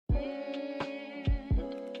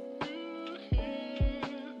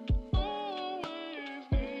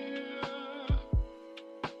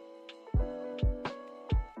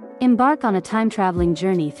Embark on a time-traveling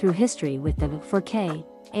journey through history with the 4K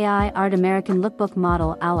AI-powered American Lookbook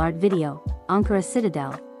Model Al-Art video-Ankara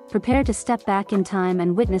Citadel. Prepare to step back in time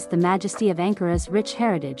and witness the majesty of Ankara's rich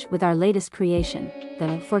heritage with our latest creation, the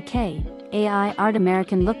 4K AI-powered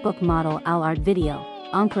American Lookbook Model Al-Art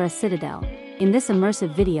video-Ankara Citadel. In this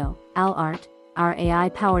immersive video, Al-Art, our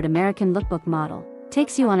AI-powered American Lookbook Model,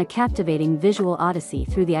 takes you on a captivating visual odyssey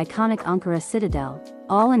through the iconic Ankara Citadel,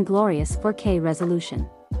 all in glorious 4K resolution.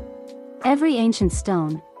 Every ancient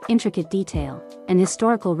stone, intricate detail, and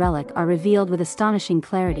historical relic are revealed with astonishing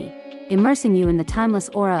clarity, immersing you in the timeless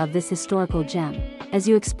aura of this historical gem, as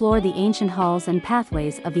you explore the ancient halls and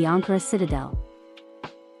pathways of the Ankara Citadel.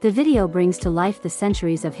 The video brings to life the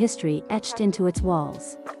centuries of history etched into its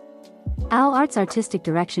walls. Al-Art's artistic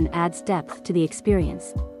direction adds depth to the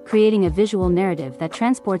experience, creating a visual narrative that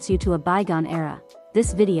transports you to a bygone era.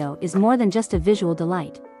 This video is more than just a visual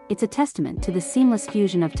delight, it's a testament to the seamless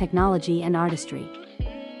fusion of technology and artistry.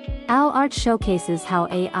 Al-Art showcases how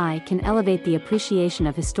AI can elevate the appreciation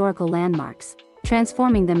of historical landmarks,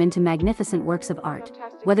 transforming them into magnificent works of art.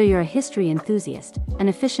 Whether you're a history enthusiast, an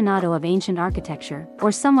aficionado of ancient architecture,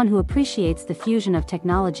 or someone who appreciates the fusion of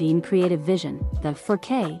technology and creative vision, the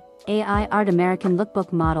 4K AI-powered American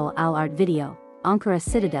Lookbook Model Al-Art video-Ankara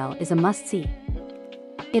Citadel is a must-see.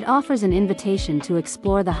 It offers an invitation to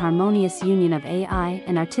explore the harmonious union of AI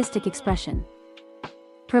and artistic expression,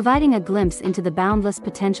 providing a glimpse into the boundless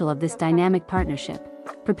potential of this dynamic partnership.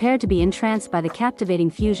 Prepare to be entranced by the captivating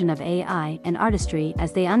fusion of AI and artistry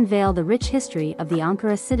as they unveil the rich history of the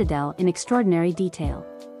Ankara Citadel in extraordinary detail.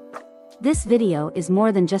 This video is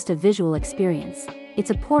more than just a visual experience, it's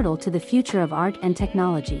a portal to the future of art and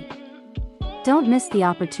technology. Don't miss the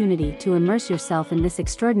opportunity to immerse yourself in this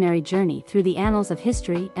extraordinary journey through the annals of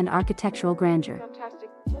history and architectural grandeur. Fantastic.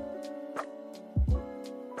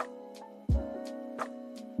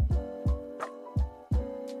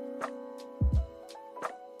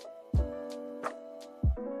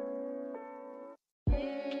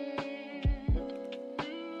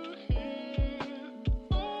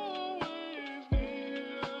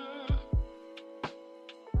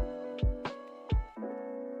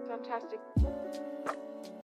 Fantastic.